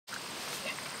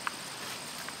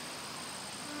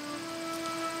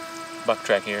buck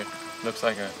track here. It looks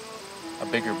like a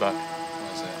bigger buck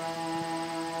was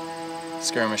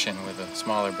skirmishing with a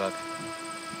smaller buck,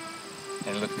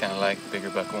 and it looked kind of like bigger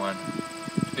buck won,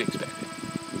 to be expected.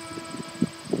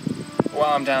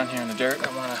 While I'm down here in the dirt,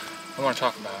 I want to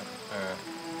talk about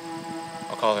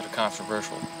I'll call it a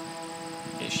controversial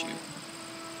issue.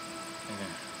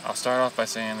 I'll start off by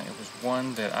saying it was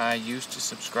one that I used to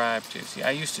subscribe to. See, I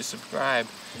used to subscribe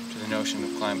to the notion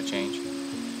of climate change.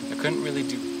 I couldn't really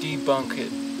debunk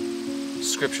it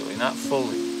scripturally, not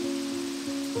fully.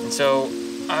 And so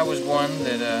I was one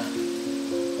that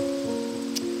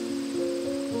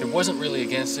wasn't really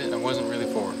against it, and I wasn't really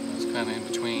for it. I was kind of in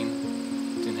between.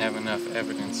 Didn't have enough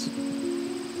evidence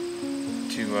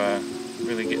to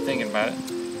really get thinking about it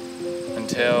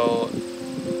until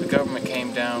the government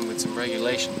came down with some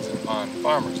regulations upon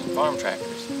farmers and farm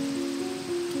tractors.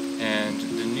 And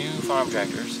the new farm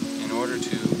tractors, in order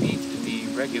to meet the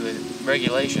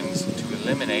regulations to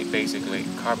eliminate basically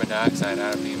carbon dioxide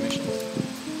out of the emissions,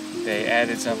 they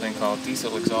added something called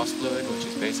diesel exhaust fluid, which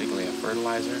is basically a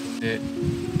fertilizer that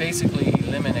basically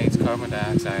eliminates carbon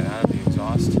dioxide out of the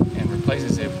exhaust and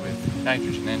replaces it with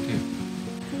nitrogen N2.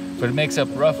 But it makes up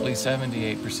roughly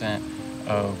 78%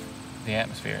 of the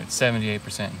atmosphere. It's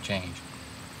 78% and change,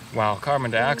 while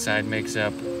carbon dioxide makes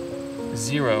up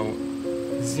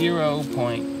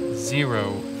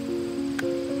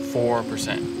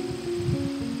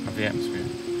 0.04% of the atmosphere.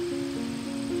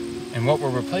 And what we're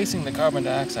replacing the carbon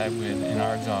dioxide with in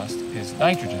our exhaust is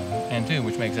nitrogen N2,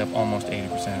 which makes up almost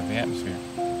 80% of the atmosphere.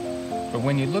 But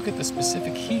when you look at the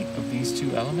specific heat of these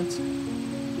two elements,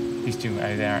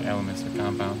 they aren't elements, they're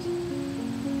compounds,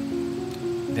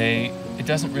 it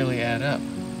doesn't really add up.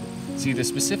 See, the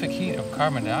specific heat of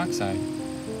carbon dioxide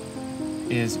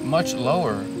is much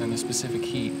lower than the specific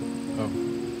heat of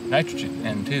nitrogen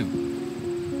N2.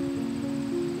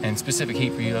 And specific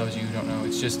heat, for those of you who don't know,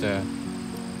 it's just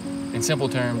in simple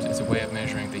terms, it's a way of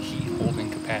measuring the heat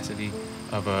holding capacity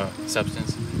of a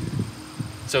substance.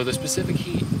 So the specific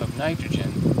heat of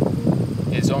nitrogen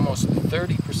is almost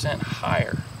 30%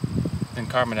 higher than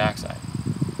carbon dioxide.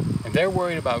 And they're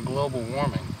worried about global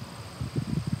warming.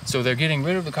 So they're getting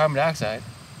rid of the carbon dioxide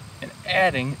and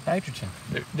adding nitrogen.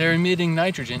 They're emitting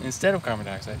nitrogen instead of carbon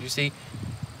dioxide. You see,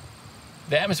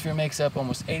 the atmosphere makes up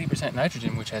almost 80%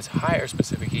 nitrogen, which has higher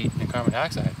specific heat than carbon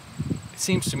dioxide. It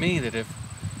seems to me that if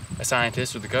a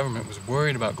scientist or the government was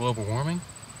worried about global warming,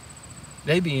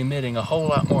 they'd be emitting a whole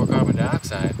lot more carbon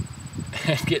dioxide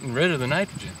and getting rid of the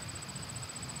nitrogen.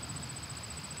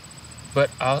 But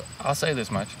I'll say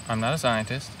this much. I'm not a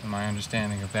scientist, and my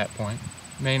understanding of that point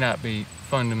may not be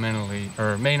fundamentally,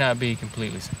 or may not be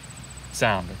completely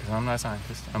sound, because I'm not a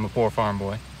scientist. I'm a poor farm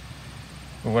boy.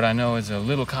 But what I know is a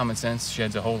little common sense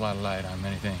sheds a whole lot of light on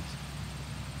many things.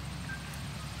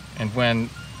 And when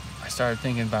I started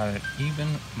thinking about it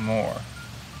even more,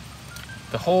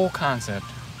 the whole concept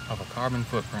of a carbon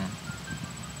footprint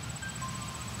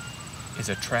is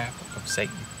a trap of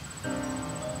Satan.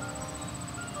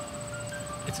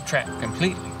 It's a trap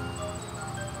completely.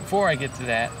 Before I get to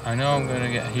that, I know I'm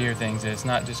going to hear things that it's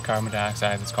not just carbon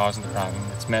dioxide that's causing the problem,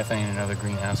 it's methane and other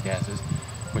greenhouse gases,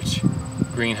 which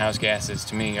greenhouse gases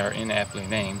to me are inaptly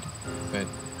named, but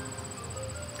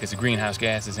because a greenhouse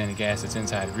gas is any gas that's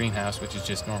inside a greenhouse, which is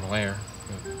just normal air.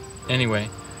 But anyway,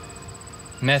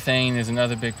 methane is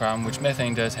another big problem, which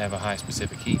methane does have a high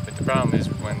specific heat, but the problem is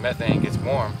when methane gets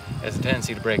warm, it has a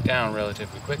tendency to break down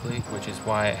relatively quickly, which is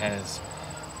why it has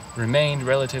remained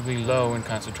relatively low in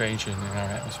concentration in our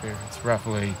atmosphere. It's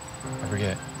roughly, I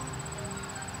forget,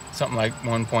 something like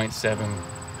 1.7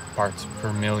 parts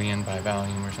per million by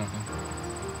volume or something.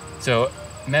 So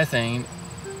methane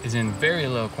is in very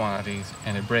low quantities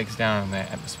and it breaks down in the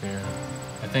atmosphere.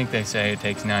 I think they say it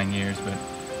takes 9 years, but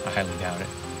I highly doubt it.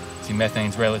 See,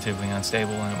 methane's relatively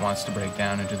unstable and it wants to break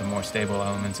down into the more stable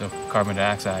elements of carbon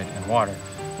dioxide and water,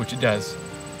 which it does,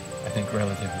 I think,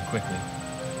 relatively quickly.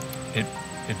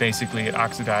 It basically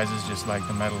oxidizes just like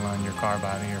the metal on your car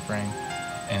body or frame,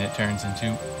 and it turns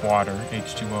into water,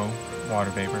 H2O, water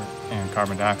vapor, and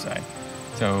carbon dioxide.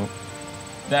 So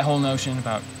that whole notion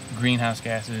about greenhouse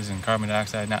gases and carbon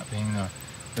dioxide not being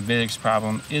the biggest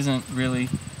problem isn't really,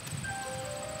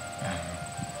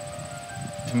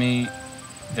 to me,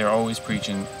 they're always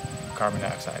preaching carbon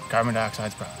dioxide. Carbon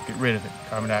dioxide's problem. Get rid of it.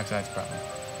 Carbon dioxide's problem.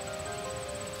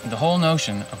 The whole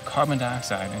notion of carbon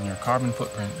dioxide and your carbon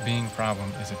footprint being a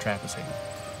problem is a trap of Satan.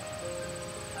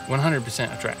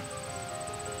 100% a trap.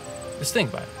 Just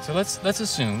think about it. So let's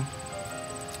assume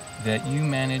that you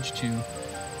manage to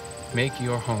make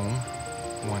your home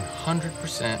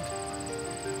 100%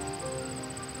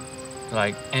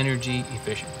 like energy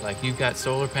efficient. Like you've got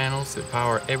solar panels that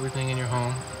power everything in your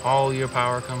home. All your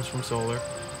power comes from solar.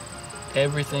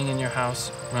 Everything in your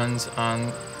house runs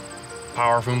on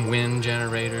power from wind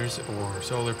generators or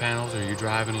solar panels, or you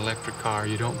drive an electric car.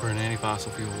 You don't burn any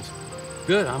fossil fuels.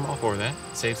 Good, I'm all for that.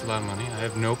 It saves a lot of money. I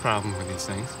have no problem with these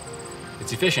things.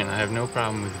 It's efficient. I have no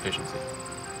problem with efficiency.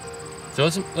 So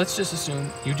let's just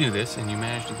assume you do this and you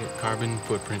manage to get carbon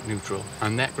footprint neutral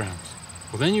on that grounds.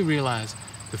 Well, then you realize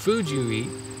the food you eat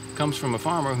comes from a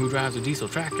farmer who drives a diesel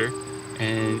tractor,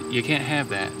 and you can't have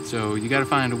that. So you got to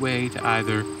find a way to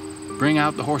either bring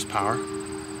out the horsepower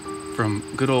from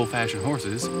good old-fashioned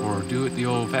horses, or do it the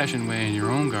old-fashioned way in your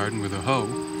own garden with a hoe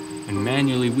and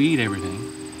manually weed everything.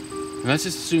 And let's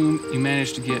just assume you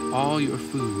manage to get all your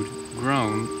food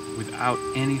grown without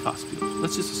any fossil fuels.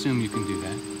 Let's just assume you can do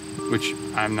that, which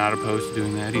I'm not opposed to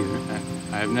doing that either.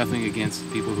 I have nothing against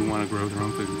people who want to grow their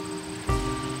own food.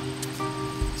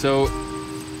 So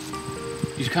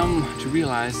you come to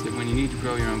realize that when you need to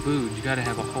grow your own food, you got to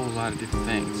have a whole lot of different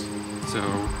things. So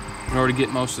in order to get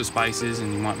most of the spices,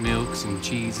 and you want milks and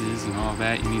cheeses and all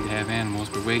that, you need to have animals.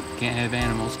 But wait, you can't have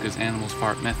animals because animals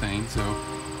fart methane, so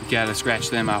you got to scratch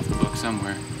them off the book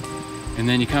somewhere. And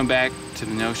then you come back to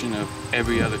the notion of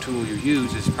every other tool you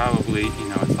use is probably,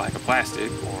 it's like a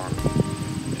plastic, or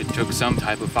it took some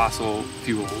type of fossil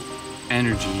fuel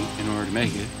energy in order to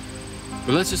make it.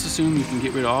 But let's just assume you can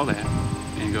get rid of all that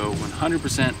and go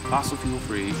 100% fossil fuel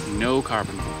free, no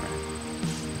carbon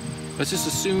footprint. Let's just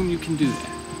assume you can do that,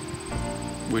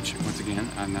 which, once again,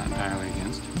 I'm not entirely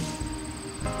against.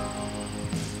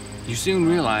 You soon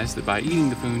realize that by eating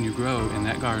the food you grow in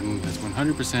that garden that's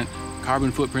 100%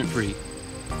 carbon footprint free,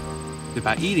 that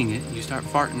by eating it, you start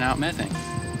farting out methane,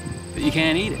 that you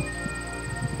can't eat it.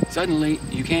 Suddenly,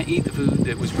 you can't eat the food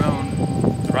that was grown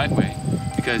the right way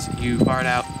because you fart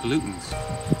out pollutants.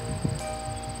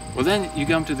 Well, then you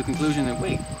come to the conclusion that,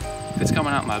 wait, if it's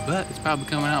coming out my butt, it's probably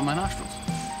coming out my nostrils.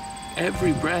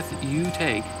 Every breath you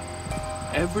take,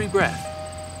 every breath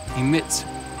emits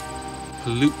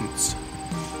pollutants,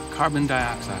 carbon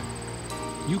dioxide.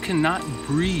 You cannot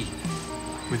breathe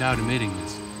without emitting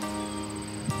this.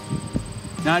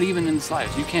 Not even in the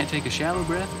slightest. You can't take a shallow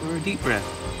breath or a deep breath.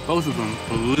 Both of them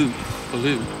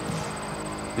pollute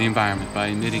the environment by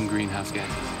emitting greenhouse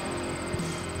gases.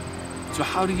 So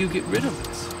how do you get rid of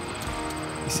this?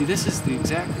 You see, this is the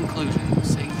exact conclusion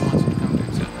Satan wants you to come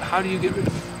to. So how do you get rid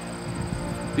of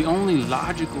it? The only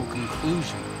logical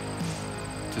conclusion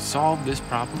to solve this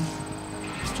problem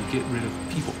is to get rid of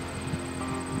people.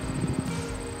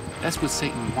 That's what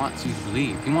Satan wants you to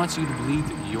believe. He wants you to believe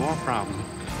that your problem,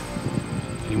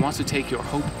 he wants to take your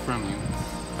hope from you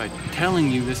by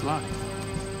telling you this lie.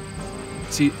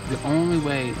 See, the only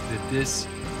way that this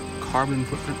carbon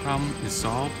footprint problem is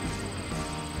solved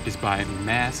is by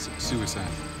mass suicide.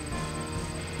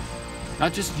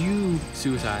 Not just you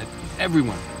suicide,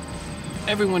 everyone.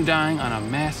 Everyone dying on a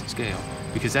mass scale,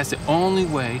 because that's the only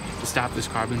way to stop this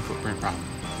carbon footprint problem,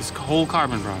 this whole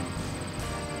carbon problem.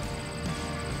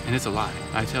 And it's a lie.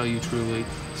 I tell you truly,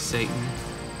 Satan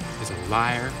is a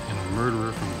liar and a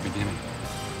murderer from the beginning.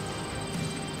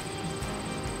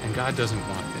 And God doesn't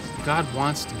want this. God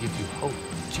wants to give you hope.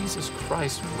 Jesus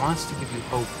Christ wants to give you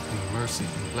hope and mercy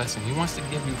and blessing. He wants to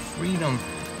give you freedom.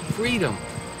 Freedom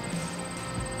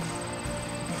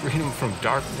from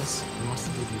darkness. He wants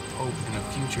to give you hope and a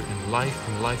future and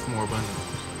life more abundant.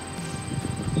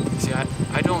 See,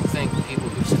 I don't think people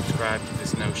who subscribe to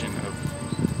this notion of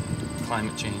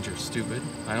climate change are stupid.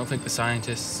 I don't think the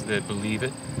scientists that believe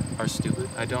it are stupid.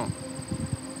 I don't.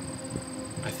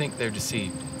 I think they're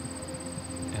deceived.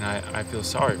 And I feel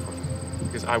sorry for them,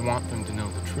 because I want them to know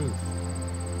the truth.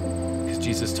 Because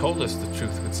Jesus told us the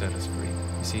truth would set us free.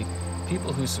 You see,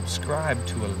 people who subscribe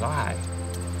to a lie,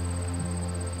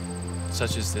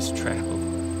 such as this trap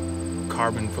of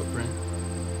carbon footprint,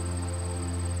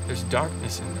 there's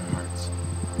darkness in their hearts.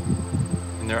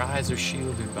 And their eyes are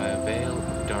shielded by a veil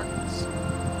of darkness.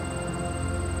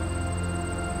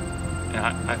 And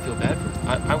I feel bad for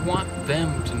them. I want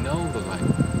them to know the light.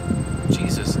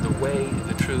 Jesus, the way,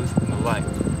 the truth, and the light.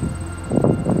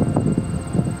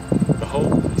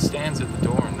 Behold, he stands at the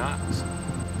door and knocks.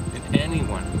 And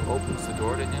anyone who opens the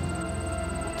door to him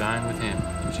will dine with him,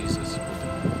 and Jesus will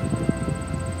dine.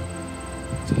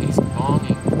 So he's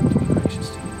longing to be gracious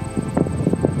to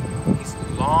you. He's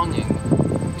longing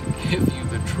to give you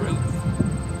the truth.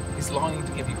 He's longing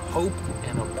to give you hope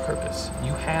and a purpose.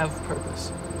 You have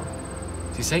purpose.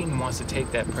 See, Satan wants to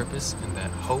take that purpose and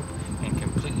that hope and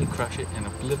completely crush it and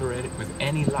obliterate it with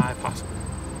any lie possible.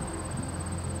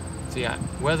 See,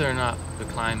 whether or not the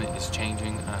climate is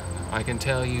changing, I don't know. I can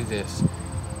tell you this.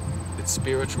 that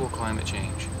spiritual climate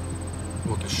change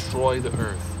will destroy the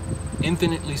earth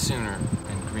infinitely sooner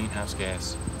than greenhouse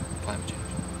gas climate change.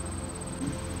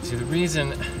 See, the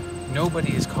reason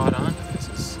nobody is caught on to this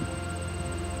is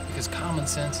because common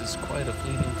sense is quite a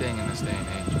fleeting thing in this day and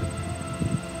age.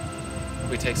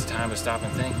 Nobody takes the time to stop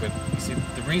and think, but you see,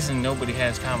 the reason nobody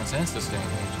has common sense this day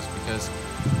and age is because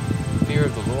fear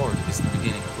of the Lord is the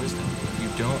beginning of wisdom. If you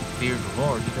don't fear the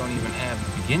Lord, you don't even have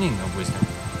the beginning of wisdom.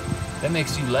 That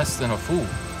makes you less than a fool.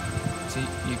 See,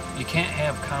 you can't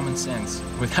have common sense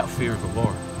without fear of the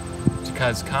Lord,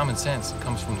 because common sense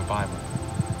comes from the Bible.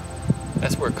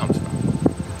 That's where it comes from.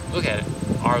 Look at it.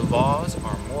 Our laws,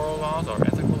 our moral laws, our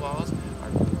ethical laws,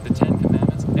 the Ten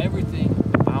Commandments, everything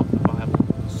about the Bible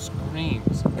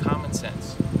screams common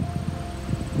sense.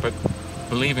 But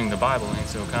believing the Bible ain't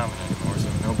so common anymore, so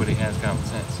nobody has common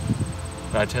sense.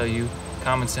 But I tell you,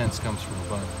 common sense comes from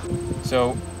above.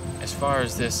 So, as far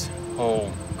as this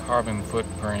whole carbon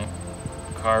footprint,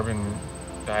 carbon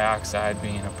dioxide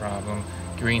being a problem,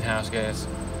 greenhouse gas,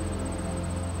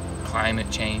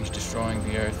 climate change destroying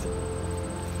the earth,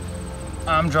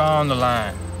 I'm drawing the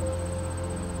line.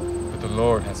 But the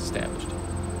Lord has established it.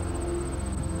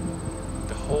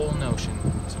 The whole notion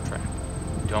is a trap.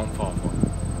 Don't fall for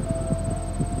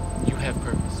it. You have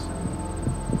purpose.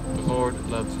 The Lord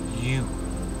loves you.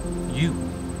 You.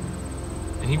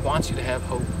 And He wants you to have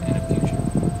hope and a future.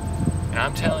 And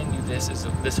I'm telling you, this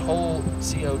whole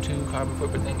CO2 carbon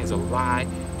footprint thing is a lie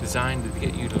designed to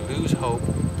get you to lose hope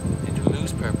and to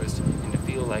lose purpose and to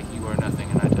feel like you are nothing.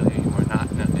 And I tell you, you are not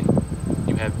nothing.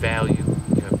 You have value,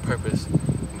 you have purpose,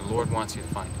 and the Lord wants you to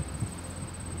find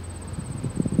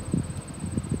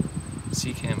it.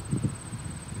 Seek Him,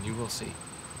 and you will see.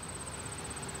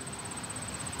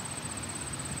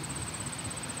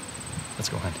 Let's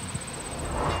go hunting.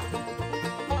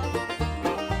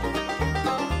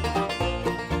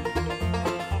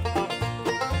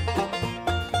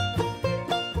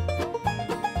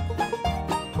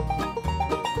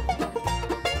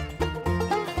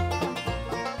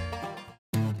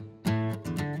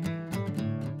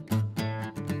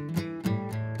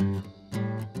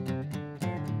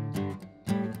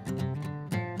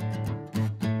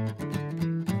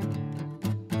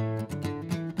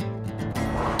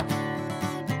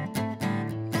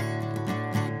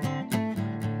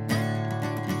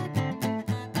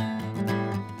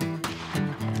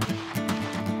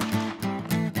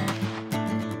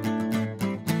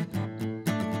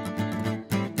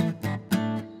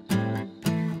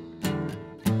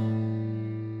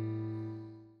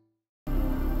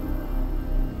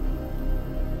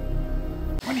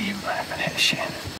 What are you laughing at, Shannon?